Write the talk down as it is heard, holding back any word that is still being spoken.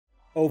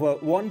Over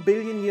 1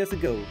 billion years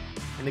ago,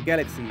 in a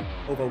galaxy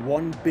over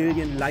 1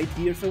 billion light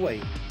years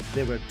away,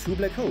 there were two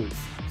black holes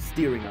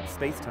steering up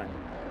space-time.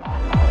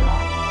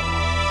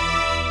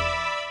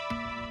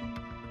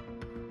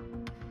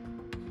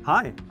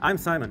 Hi, I'm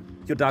Simon,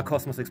 your Dark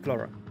Cosmos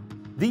Explorer.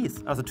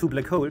 These are the two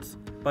black holes,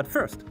 but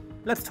first,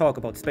 let's talk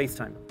about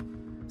space-time.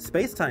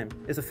 Space-time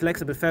is a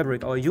flexible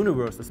fabric our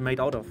universe is made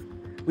out of.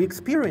 We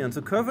experience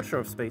the curvature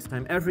of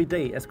space-time every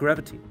day as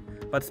gravity,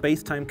 but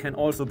space-time can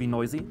also be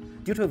noisy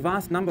due to a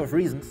vast number of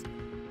reasons,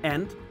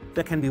 and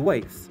there can be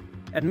waves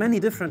at many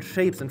different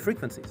shapes and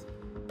frequencies,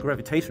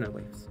 gravitational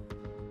waves.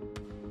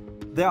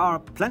 There are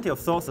plenty of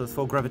sources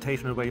for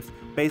gravitational waves.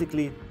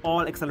 Basically,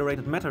 all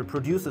accelerated matter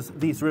produces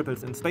these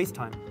ripples in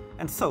space-time,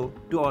 and so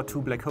do our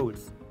two black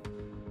holes.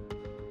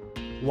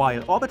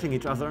 While orbiting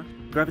each other,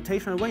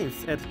 gravitational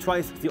waves at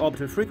twice the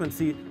orbital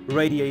frequency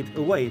radiate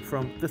away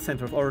from the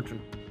center of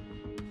origin.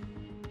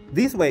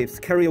 These waves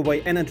carry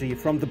away energy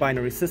from the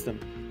binary system.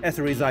 As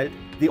a result,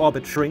 the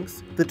orbit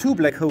shrinks, the two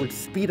black holes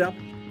speed up,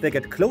 they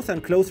get closer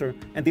and closer,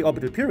 and the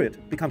orbital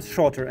period becomes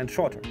shorter and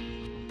shorter.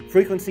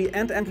 Frequency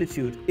and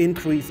amplitude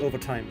increase over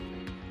time,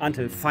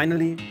 until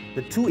finally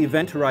the two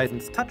event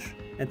horizons touch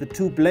and the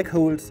two black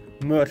holes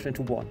merge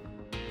into one.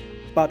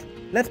 But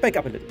let's back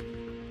up a little.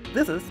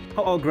 This is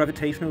how our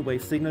gravitational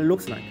wave signal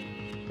looks like.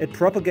 It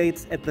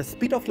propagates at the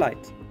speed of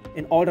light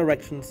in all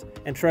directions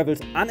and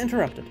travels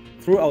uninterrupted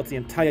throughout the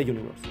entire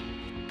universe.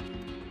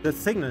 The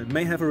signal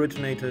may have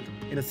originated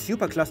in a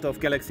supercluster of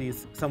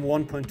galaxies some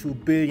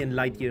 1.2 billion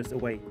light years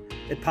away.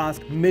 It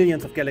passed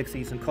millions of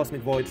galaxies and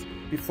cosmic voids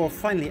before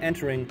finally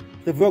entering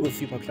the Virgo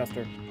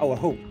supercluster, our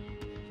home.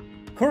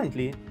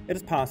 Currently, it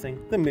is passing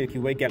the Milky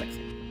Way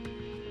galaxy.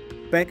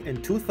 Back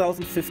in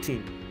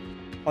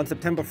 2015, on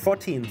September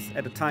 14th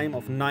at a time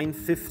of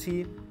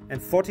 9:50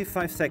 and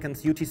 45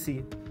 seconds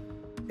UTC,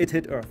 it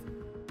hit Earth.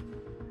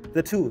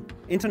 The two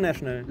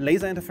international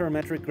laser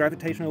interferometric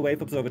gravitational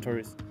wave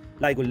observatories,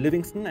 LIGO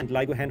Livingston and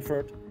LIGO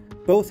Hanford,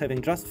 both having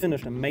just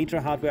finished a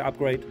major hardware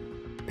upgrade,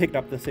 picked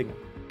up the signal.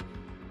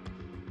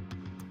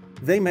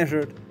 They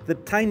measured the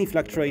tiny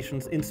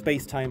fluctuations in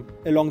space-time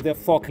along their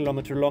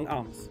 4-kilometer-long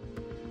arms.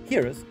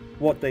 Here is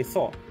what they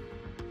saw.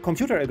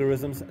 Computer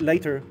algorithms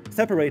later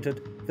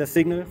separated the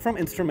signal from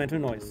instrumental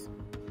noise.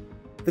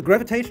 The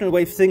gravitational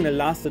wave signal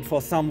lasted for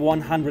some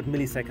 100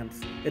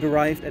 milliseconds. It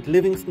arrived at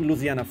Livingston,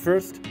 Louisiana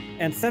first,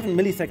 and 7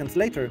 milliseconds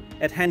later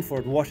at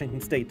Hanford,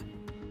 Washington State.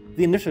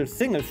 The initial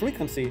signal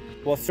frequency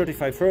was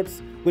 35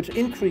 Hz, which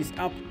increased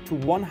up to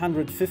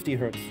 150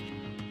 Hz.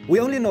 We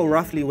only know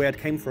roughly where it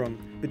came from,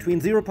 between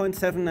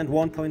 0.7 and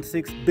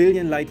 1.6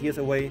 billion light years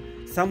away,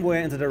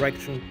 somewhere in the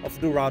direction of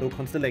the Dorado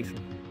constellation.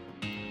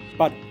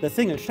 But the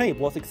signal shape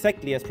was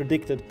exactly as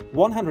predicted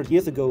 100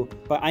 years ago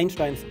by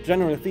Einstein's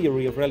general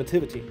theory of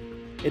relativity.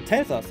 It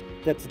tells us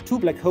that the two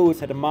black holes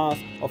had a mass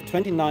of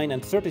 29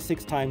 and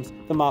 36 times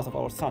the mass of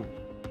our Sun.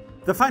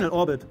 The final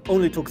orbit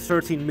only took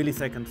 13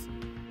 milliseconds.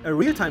 A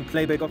real-time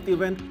playback of the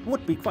event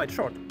would be quite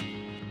short.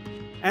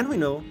 And we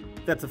know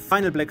that the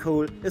final black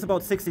hole is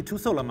about 62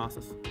 solar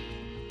masses.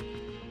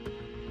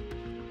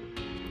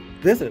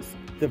 This is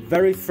the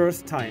very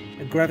first time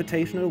a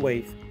gravitational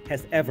wave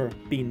has ever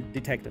been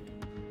detected.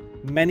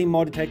 Many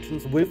more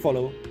detections will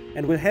follow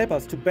and will help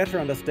us to better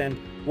understand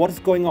what is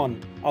going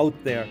on out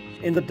there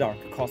in the dark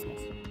cosmos.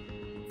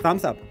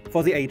 Thumbs up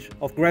for the age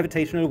of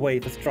gravitational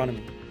wave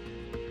astronomy.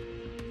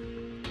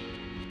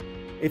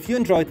 If you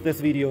enjoyed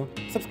this video,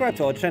 subscribe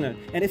to our channel,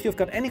 and if you've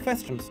got any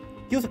questions,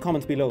 use the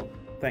comments below.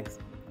 Thanks.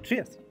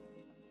 Cheers!